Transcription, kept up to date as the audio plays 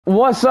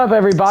What's up,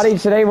 everybody?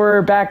 Today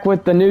we're back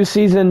with the new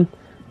season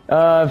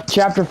of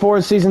Chapter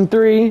 4, Season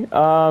 3.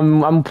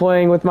 I'm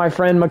playing with my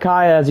friend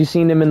Micaiah, as you've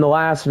seen him in the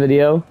last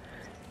video.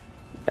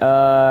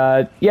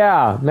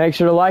 Yeah, make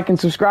sure to like and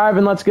subscribe,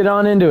 and let's get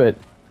on into it.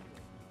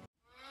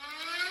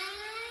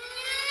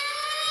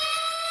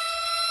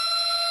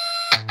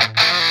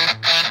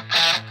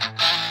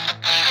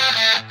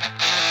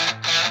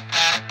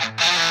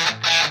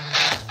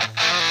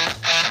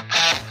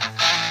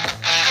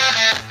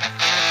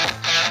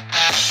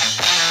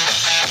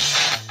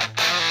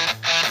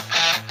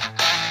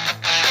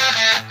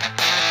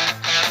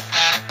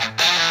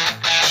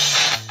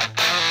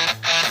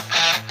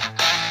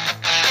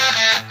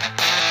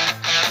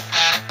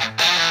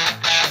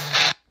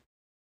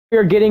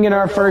 We're getting in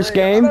our first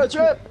game.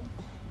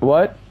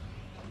 What?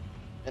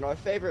 And our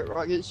favorite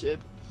rocket ship.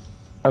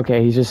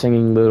 Okay, he's just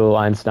singing Little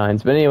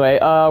Einsteins. But anyway,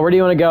 where do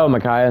you want to go,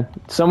 Micaiah?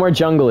 Somewhere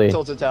jungly.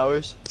 Tilted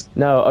Towers.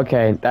 No,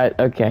 okay,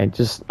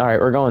 just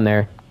alright, we're going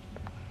there.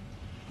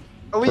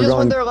 Oh, we just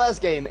went there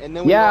last game, and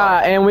then we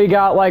lost. And we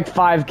got like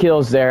 5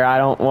 kills there. I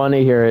don't want to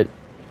hear it.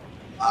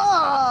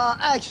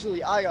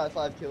 Actually, I got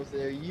 5 kills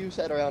there. You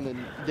sat around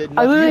and did nothing.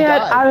 I literally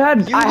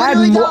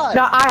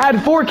I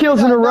had 4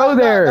 kills in a row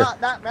there.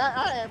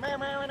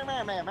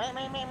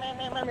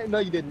 No,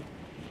 you didn't.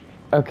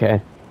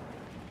 Okay.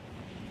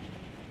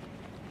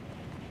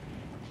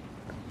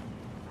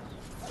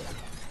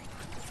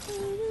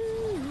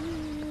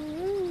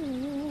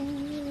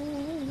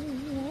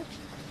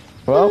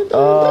 Well,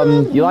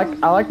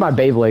 I like my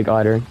Beyblade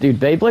glider. Dude,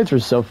 Beyblades were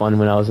so fun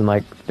when I was in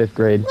like 5th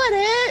grade.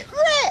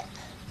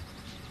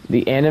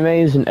 The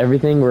animes and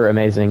everything were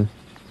amazing.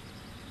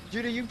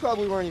 Judah, you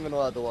probably weren't even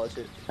allowed to watch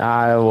it.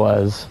 I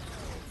was.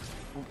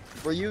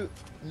 Were you?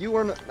 You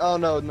weren't. Oh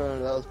no,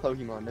 that was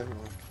Pokemon. Never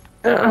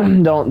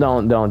mind.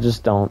 Don't.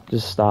 Just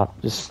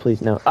stop. Just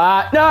please no.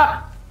 No!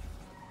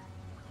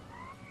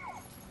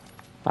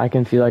 I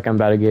can feel like I'm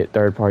about to get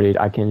third-partied.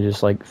 I can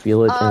just like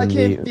feel it. I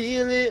can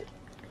feel it.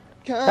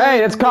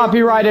 Hey, it's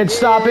copyrighted.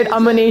 Stop it.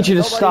 I'm gonna need you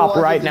to stop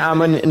right now. I'm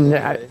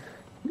gonna.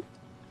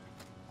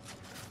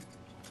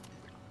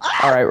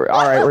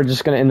 Alright, we're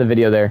just gonna end the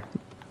video there.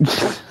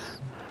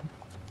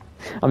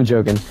 I'm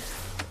joking.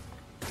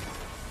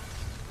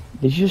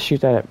 Did you just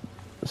shoot that at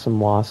some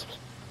wasps?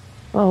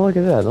 Oh, look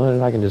at that. Look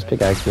if I can just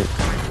pickaxe it.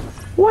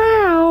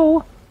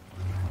 Wow!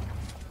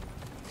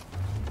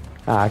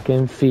 I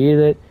can feel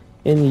it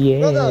in the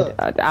air.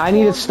 I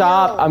need to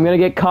stop. I'm gonna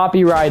get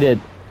copyrighted.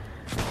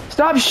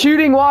 Stop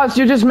shooting wasps.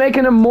 You're just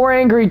making them more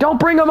angry. Don't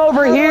bring them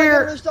over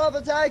here. Stop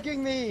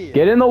attacking me.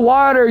 Get in the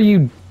water,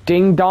 you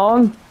ding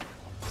dong.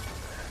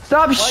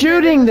 Stop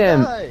shooting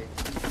them!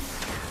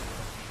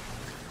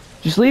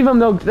 Just leave them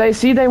though.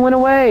 They went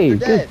away.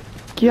 Good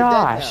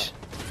gosh.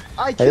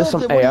 Hey,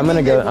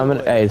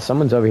 hey,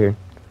 someone's over here.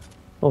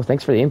 Oh,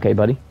 thanks for the MK,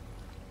 buddy.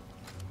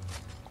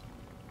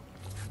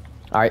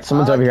 Alright,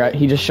 someone's over here.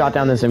 He just shot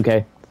down this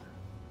MK.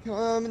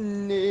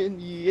 Coming in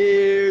the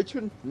air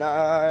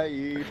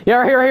tonight. Yeah,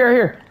 right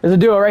here. There's a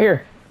duo right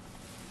here.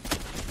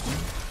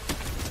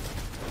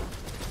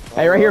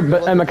 Hey, right here,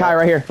 Micaiah,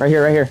 right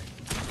here.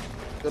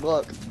 Good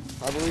luck.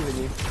 I believe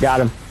in you. Got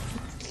him.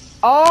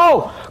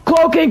 Oh!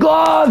 Cloaking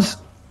gloves!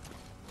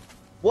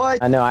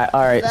 What? I know,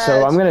 alright,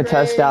 so I'm gonna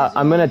test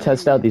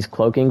out these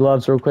cloaking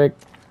gloves real quick.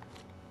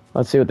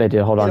 Let's see what they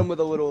do. Hold on. Hit him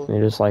with a little...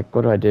 You're just like,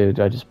 what do I do?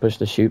 Do I just push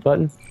the shoot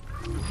button?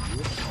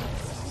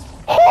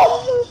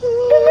 Oh!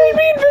 It made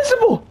me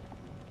invisible!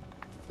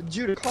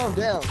 Judah, calm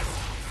down.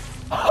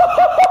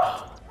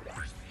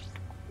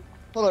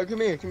 Hold on,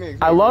 come here.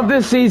 I love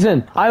this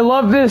season. I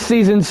love this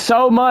season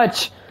so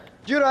much.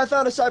 Judah, I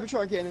found a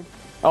Cybertron cannon.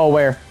 Oh,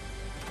 where?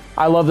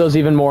 I love those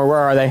even more. Where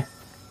are they?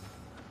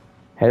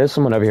 Hey, there's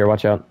someone over here.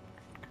 Watch out.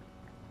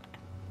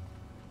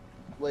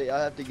 Wait,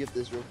 I have to get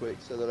this real quick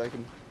so that I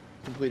can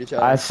complete a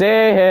challenge. I see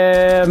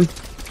him.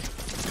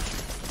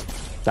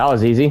 That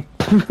was easy.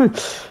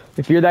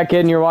 If you're that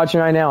kid and you're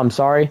watching right now, I'm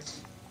sorry.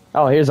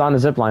 Oh, he's on the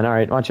zipline. All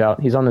right, watch out.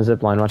 He's on the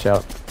zipline. Watch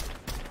out.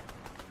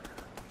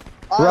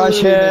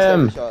 Rush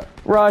him!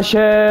 Rush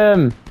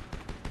him!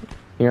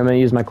 Here, I'm gonna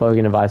use my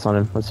cloaking device on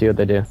him. Let's see what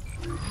they do.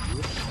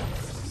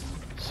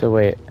 So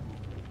wait,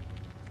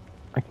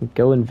 I can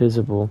go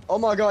invisible. Oh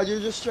my god, you're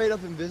just straight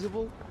up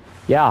invisible?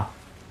 Yeah.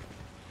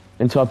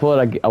 Until I pull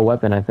out a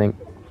weapon, I think.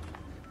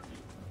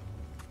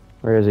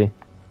 Where is he?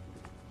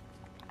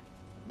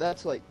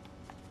 That's like...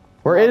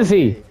 Where is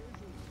he?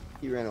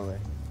 He ran away.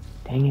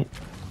 Dang it.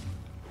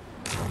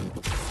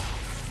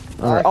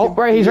 Right. Oh,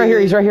 right, he's right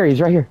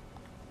here.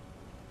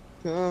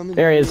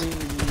 There he is.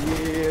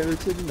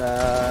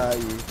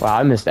 Wow,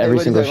 I missed every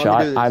single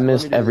shot. I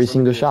missed every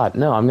single shot.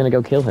 No, I'm gonna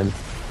go kill him.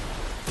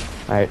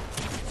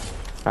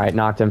 Alright,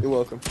 knocked him. You're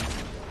welcome.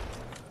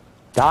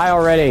 Die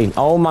already!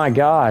 Oh my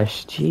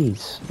gosh,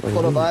 jeez.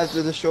 Hold up, I have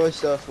to destroy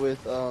stuff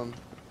with,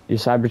 Your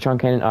Cybertron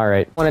cannon?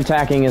 Alright. One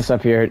attacking us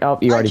up here. Oh,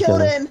 you already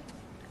killed him.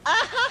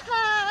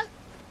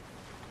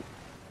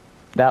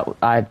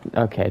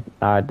 Okay,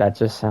 that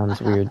just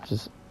sounds weird.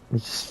 Just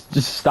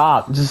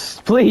stop.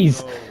 Just,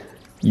 please. No.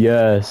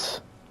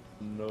 Yes.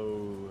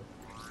 No.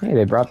 Hey,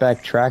 they brought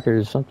back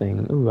trackers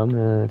something. Ooh, I'm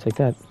gonna take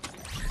that.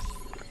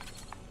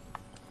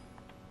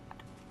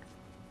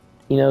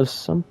 You know,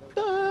 some...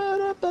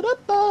 I'm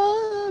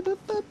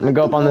gonna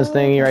go up on this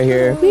thingy right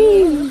here.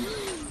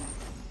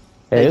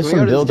 Hey, there's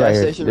some builds right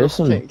here. There's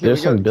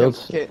some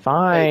builds.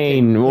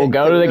 Fine, we'll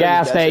go to the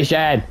gas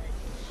station.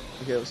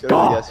 Okay, let's go to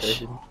the gas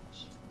station.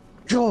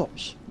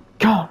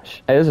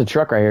 Gosh. Hey, there's a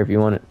truck right here if you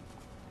want it.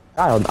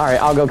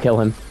 Alright, I'll go kill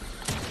him.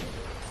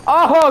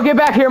 Oh, get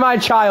back here, my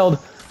child.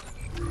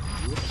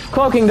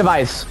 Cloaking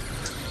device.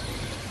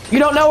 You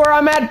don't know where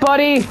I'm at,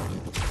 buddy.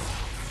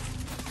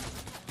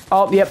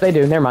 Oh, yep, they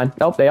do. Never mind.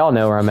 Nope, they all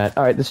know where I'm at.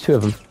 Alright, there's two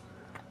of them.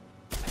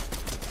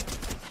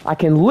 I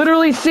can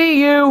literally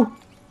see you.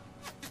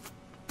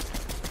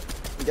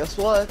 Guess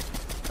what?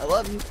 I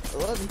love you.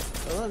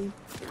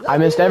 I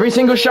missed every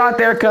single shot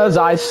there because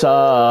I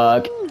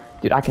suck.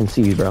 Dude, I can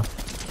see you, bro.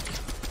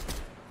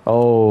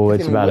 Oh,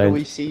 it's about it.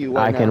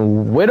 I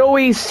can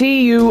whittly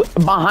see you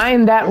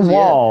behind that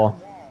wall.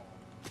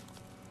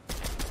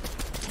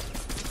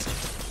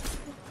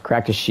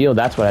 Cracked his shield,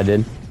 that's what I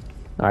did.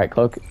 Alright,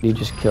 Cloak, you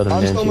just killed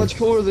him, didn't you? I'm so much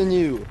cooler than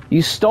you.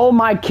 You stole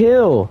my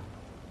kill.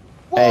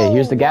 Whoa, hey,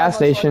 here's the gas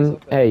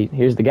station. Hey,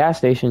 here's the gas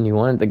station. You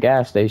wanted the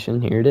gas station.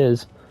 Here it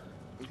is.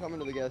 I'm coming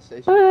to the gas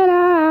station. But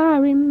I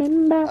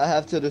remember. I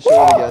have to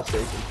destroy the gas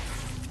station.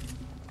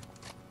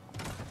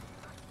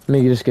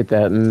 Let me just get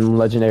that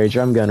legendary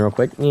drum gun real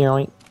quick.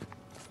 And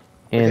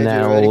okay,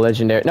 that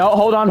legendary... No,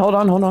 hold on.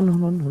 Let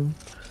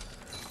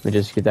me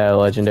just get that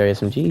legendary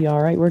SMG.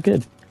 Alright, we're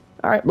good.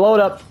 Alright, blow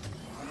it up.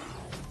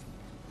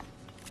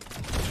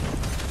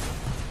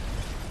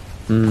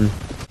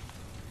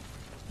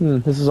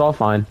 This is all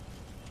fine.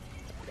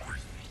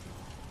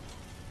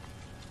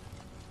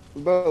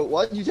 Bro,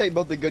 why did you take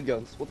both the good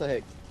guns? What the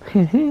heck?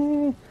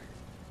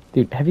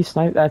 Dude, heavy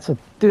snipe, dude,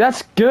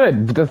 that's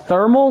good. The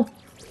thermal?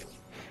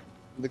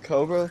 The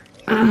Cobra?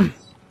 No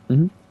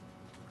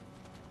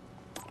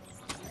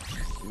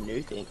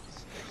thanks.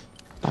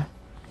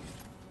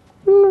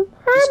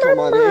 Just call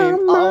my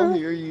name, I'll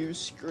hear you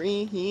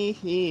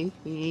scream.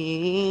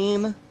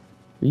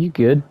 Are you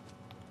good?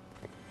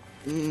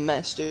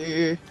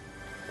 Master.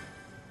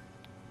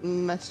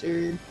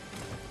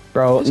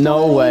 Bro,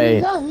 no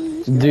way.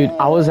 Dude,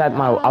 I was at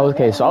my...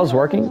 Okay, so I was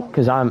working,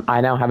 because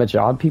I now have a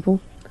job,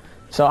 people.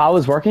 So I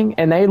was working,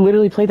 and they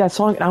literally played that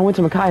song, and I went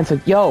to Makai and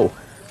said, yo,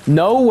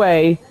 no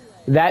way,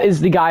 that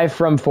is the guy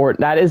from Fortnite.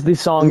 That is the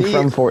song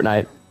from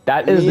Fortnite.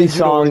 That is the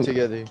song...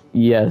 together.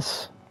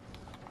 Yes.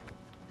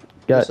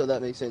 Got, so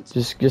that makes sense.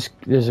 Just,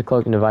 there's a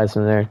cloaking device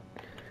in there.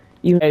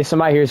 Hey,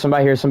 somebody here.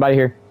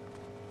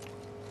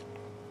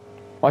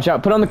 Watch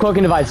out, put on the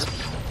cloaking device.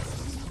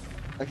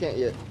 I can't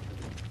yet.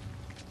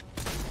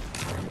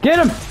 Get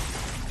him!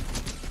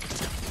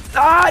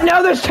 Ah,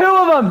 no, there's two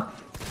of them!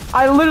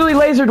 I literally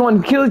lasered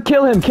one. Kill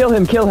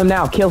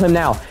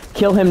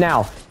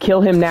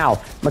him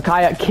now.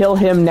 Micaiah, kill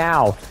him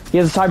now. He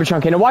has a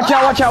Cybertrunk cannon. Watch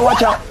out.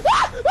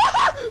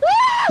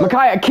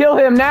 Micaiah, kill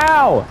him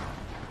now!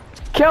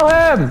 Kill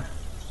him!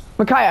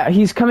 Micaiah,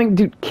 he's coming,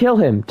 dude, kill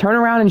him. Turn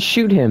around and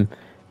shoot him.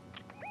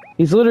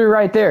 He's literally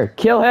right there.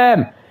 Kill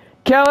him!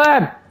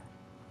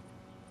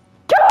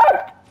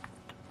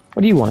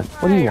 What do you want?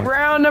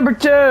 Round number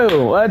 2.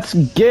 Let's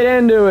get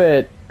into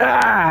it.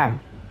 Ah!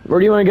 Where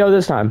do you want to go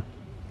this time?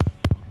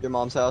 Your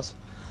mom's house.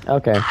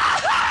 Okay.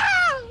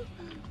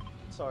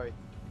 Sorry.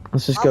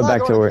 Let's just go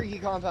back to work.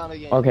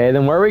 Again. Okay,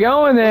 then where are we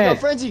going then?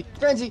 Frenzy.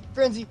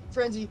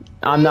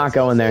 I'm not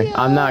going there.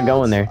 I'm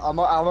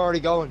already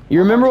going. You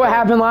remember what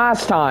happened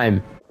last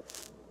time?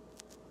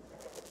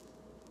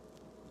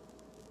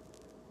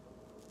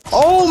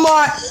 Oh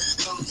my!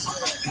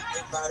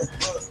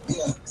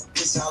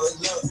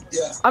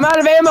 I'm out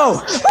of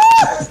ammo!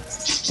 Ah!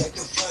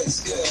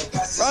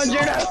 Run,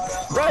 Judah!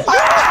 Run!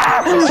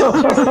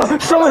 Ah!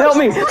 Someone help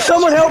me!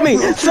 Someone help me!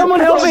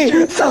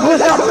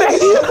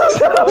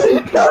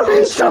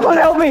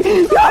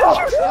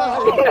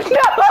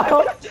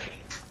 No!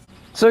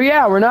 So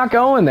yeah, we're not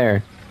going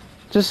there.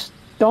 Just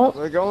don't...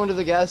 We're going to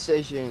the gas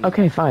station.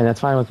 Okay, fine.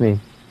 That's fine with me.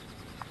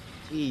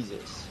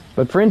 Jesus.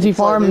 But Frenzy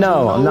Farm,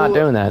 no, I'm not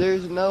doing that.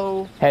 There's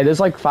no... Hey,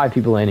 there's like 5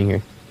 people landing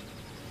here.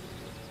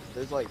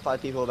 There's like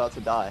 5 people about to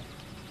die.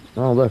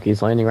 Oh, look,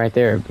 he's landing right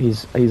there.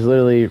 He's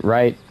literally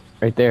right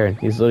there.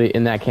 He's literally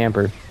in that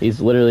camper. He's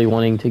literally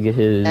wanting to get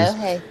his... Oh,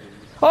 hey.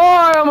 Oh,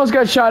 I almost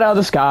got shot out of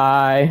the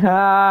sky.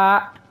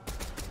 Ah.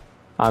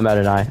 I'm about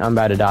to die.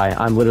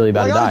 I'm literally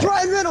about to die. It's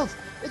Ryan Reynolds!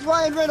 It's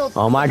Ryan Reynolds!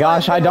 Oh my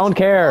gosh, I don't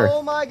care.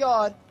 Oh my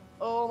god,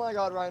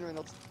 Ryan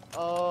Reynolds.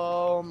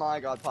 Oh my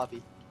god,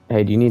 Poppy.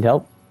 Hey, do you need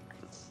help?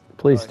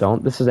 Please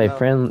don't. This is a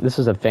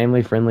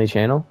family-friendly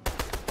channel.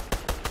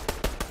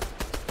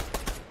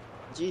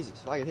 Jesus,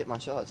 if I could hit my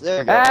shots.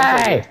 There we go.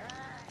 Hey!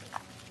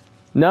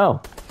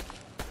 No.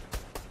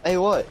 Hey,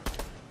 what?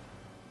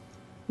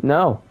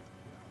 No.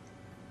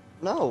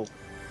 No.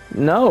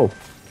 No.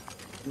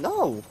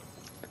 No.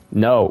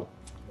 No.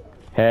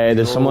 Hey,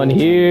 there's someone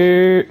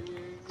here.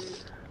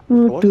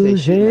 What the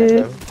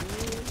heck?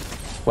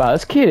 Wow,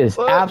 this kid is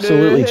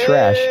absolutely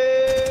trash.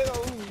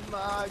 Oh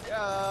my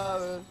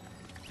god.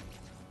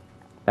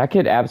 That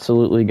kid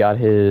absolutely got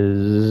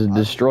his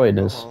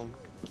destroyedness.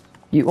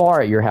 You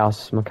are at your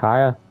house,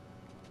 Micaiah.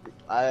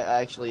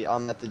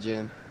 I'm at the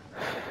gym.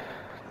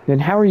 Then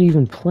how are you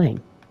even playing?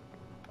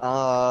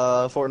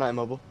 Fortnite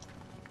mobile.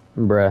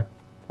 Bruh,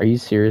 are you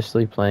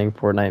seriously playing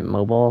Fortnite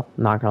mobile?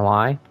 Not gonna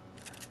lie.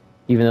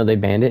 Even though they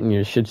banned it and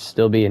you should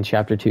still be in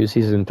Chapter 2,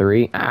 Season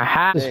 3.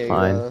 Aha, it's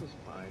fine.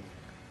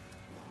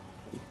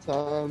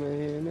 Tommy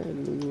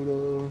and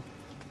Ludo.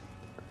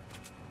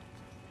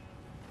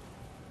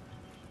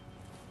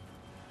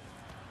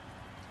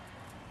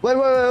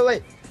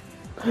 Wait.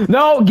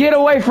 No, get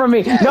away from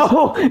me! Yes.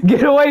 No,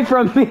 get away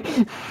from me!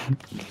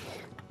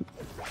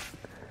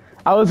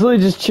 I was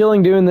literally just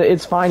chilling doing the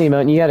It's Fine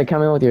emote and you had to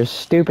come in with your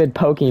stupid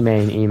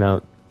Pokemon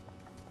emote.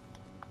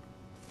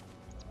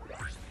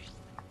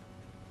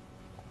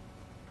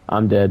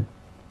 I'm dead.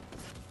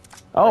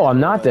 Oh,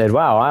 I'm not dead.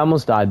 Wow, I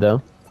almost died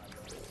though.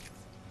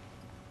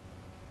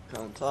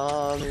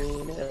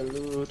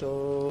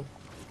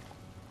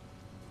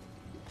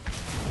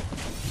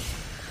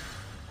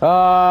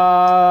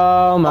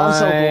 Oh my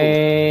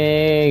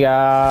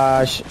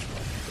gosh.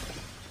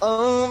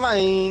 Oh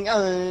my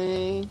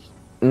gosh.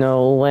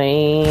 No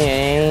way.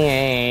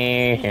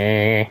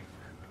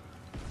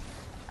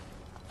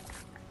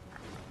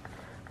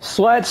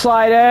 Sweat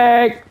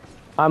sliding.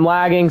 I'm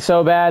lagging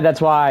so bad,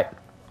 that's why.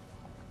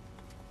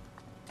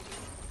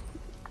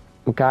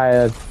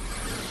 Okay.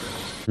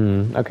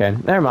 Okay,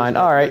 never mind.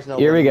 Alright,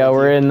 here we go.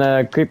 We're in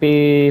the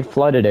creepy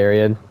flooded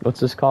area. What's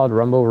this called?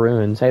 Rumble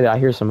Ruins. Hey, I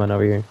hear someone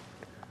over here.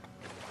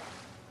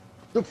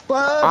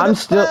 I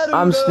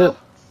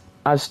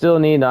still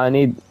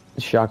need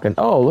shotgun.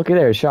 Oh, look at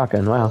there,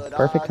 shotgun. Wow,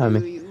 perfect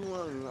timing.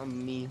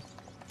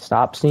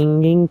 Stop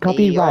singing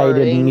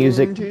copyrighted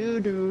music. 2,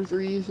 2,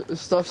 3.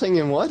 Stop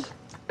singing what?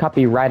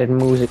 Copyrighted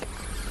music.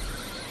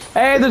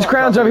 Hey, there's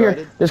crowns over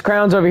here. There's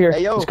crowns over here.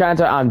 Hey, yo. There's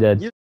crowns. I'm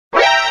dead.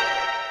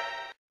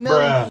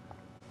 Bruh.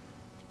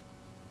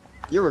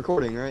 You're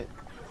recording, right?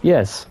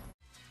 Yes.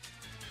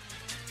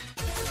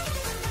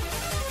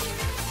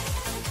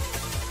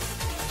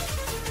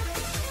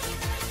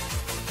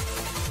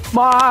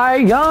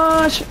 My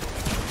gosh!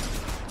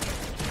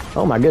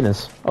 Oh my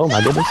goodness. Oh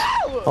my goodness.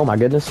 Oh my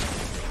goodness.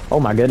 Oh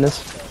my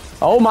goodness.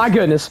 Oh my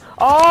goodness.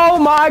 Oh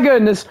my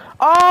goodness.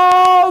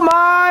 Oh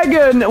my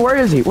goodness. Where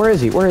is he? Where is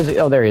he? Where is he?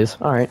 Oh, there he is.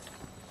 All right.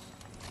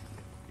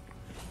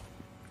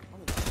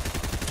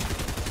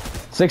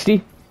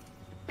 60.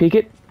 Peek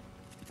it.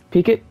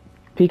 Peek it.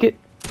 Peek it.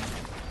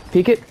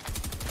 Peek it.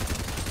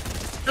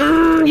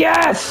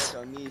 Yes!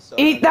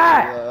 Eat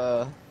that!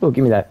 Oh,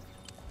 give me that.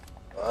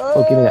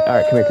 Oh, give me that. All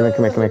right,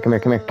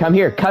 come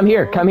here. Come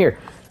here.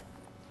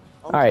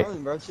 All right.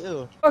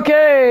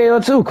 Okay,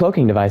 let's. Ooh,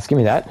 cloaking device. Give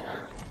me that.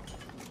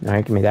 All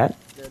right, give me that.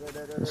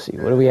 Let's see.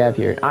 What do we have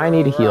here? I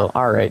need a heal.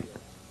 All right.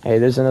 Hey,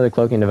 there's another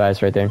cloaking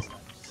device right there.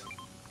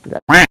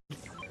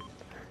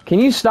 Can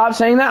you stop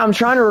saying that? I'm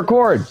trying to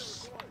record.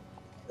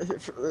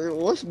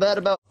 What's bad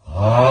about?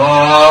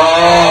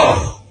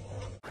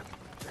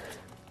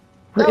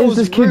 Where is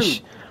this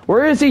kid?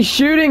 Where is he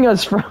shooting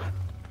us from?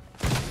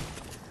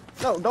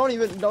 No, don't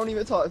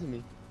even talk to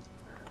me.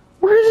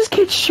 Where is this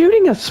kid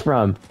shooting us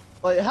from?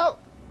 Like how?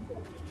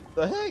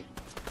 The heck?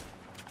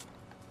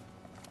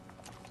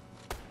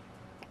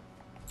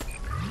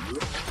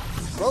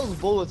 Those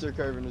bullets are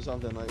curving or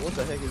something. Like what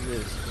the heck is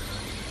this?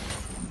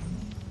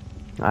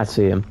 I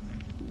see him.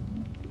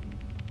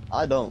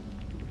 I don't.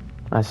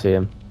 I see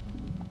him.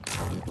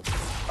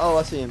 Oh,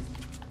 I see him.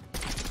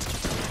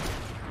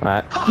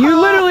 Alright. You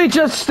literally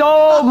just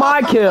stole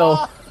my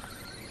kill.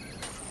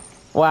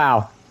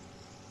 Wow.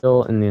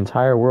 Kill in the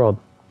entire world.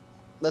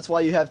 That's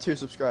why you have 2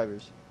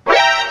 subscribers.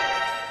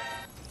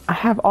 I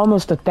have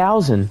almost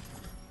 1,000.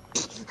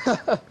 Hey,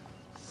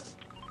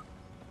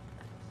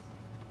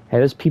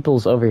 there's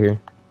people's over here.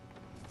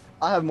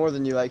 I have more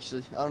than you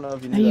actually. I don't know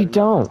if you knew No, that you or not.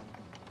 don't.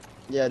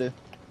 Yeah, I do.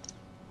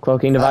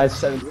 Cloaking device.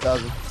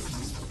 70,000.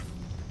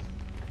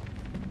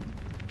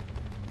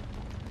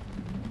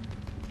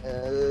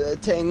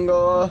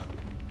 Tengo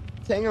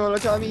la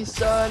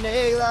camisa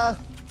negra.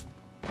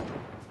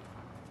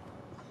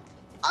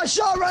 I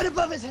shot right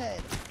above his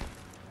head.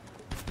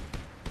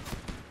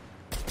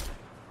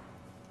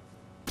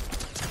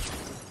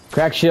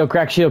 Crack shield.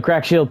 Okay,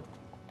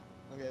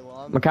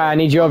 well, Makai, I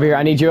need you over here.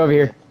 I need you over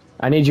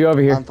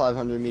here. I'm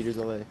 500 meters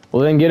away.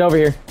 Well, then get over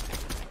here.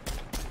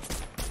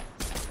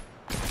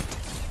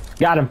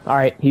 Got him. All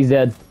right, he's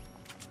dead.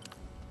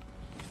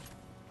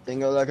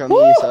 Tengo la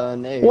camisa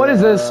negra. What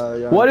is this?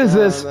 What is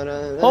this?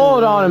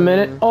 Hold on a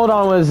minute. Hold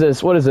on. What is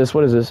this? What is this?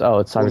 What is this? Oh,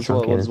 it's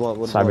Cybertron cannon.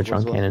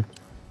 Cybertron cannon.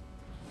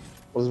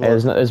 Hey,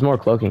 there's more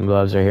cloaking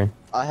gloves right here.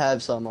 I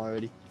have some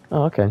already.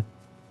 Oh, okay.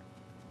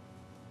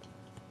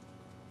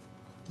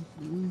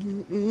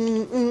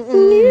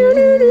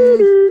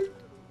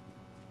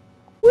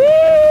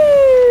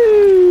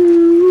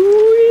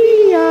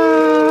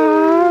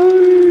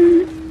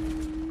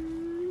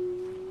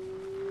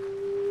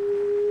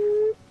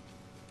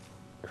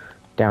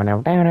 Down.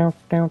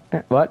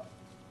 What?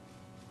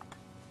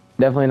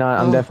 Definitely not.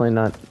 I'm definitely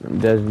not.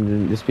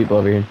 There's people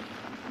over here.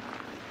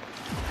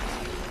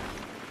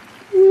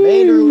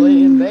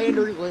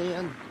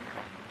 Spider-land.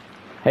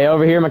 Hey,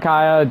 over here,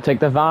 Micaiah. Take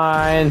the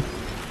vine.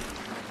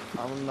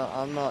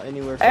 I'm not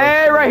anywhere.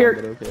 Hey, right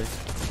here.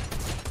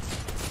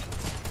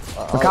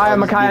 Okay.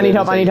 Micaiah, I need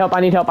help. I need help. I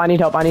need help. I need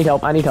help. I need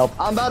help. I need help.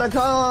 I'm about to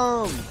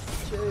come.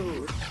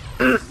 Chill.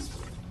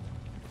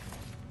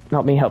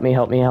 Help me, help me,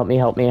 help me, help me,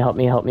 help me, help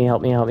me, help me,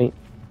 help me, help me.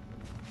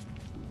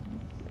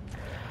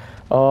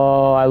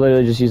 Oh, I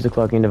literally just used the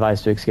cloaking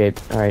device to escape.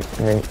 Alright,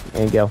 there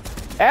you go.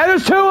 And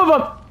there's 2 of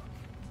them!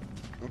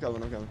 I'm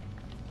coming, I'm coming.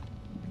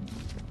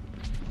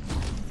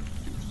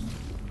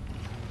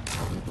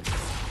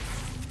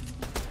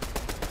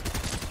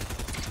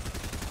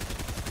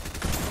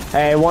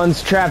 Hey,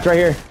 one's trapped right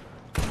here.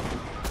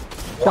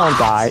 Don't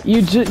die.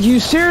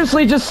 You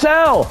seriously just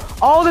sell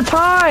all the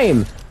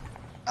time!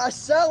 I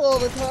sell all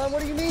the time,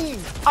 what do you mean?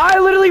 I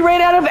literally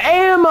ran out of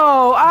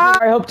ammo!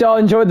 I hope y'all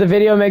enjoyed the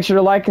video. Make sure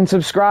to like and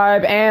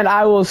subscribe, and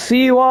I will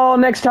see you all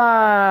next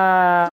time!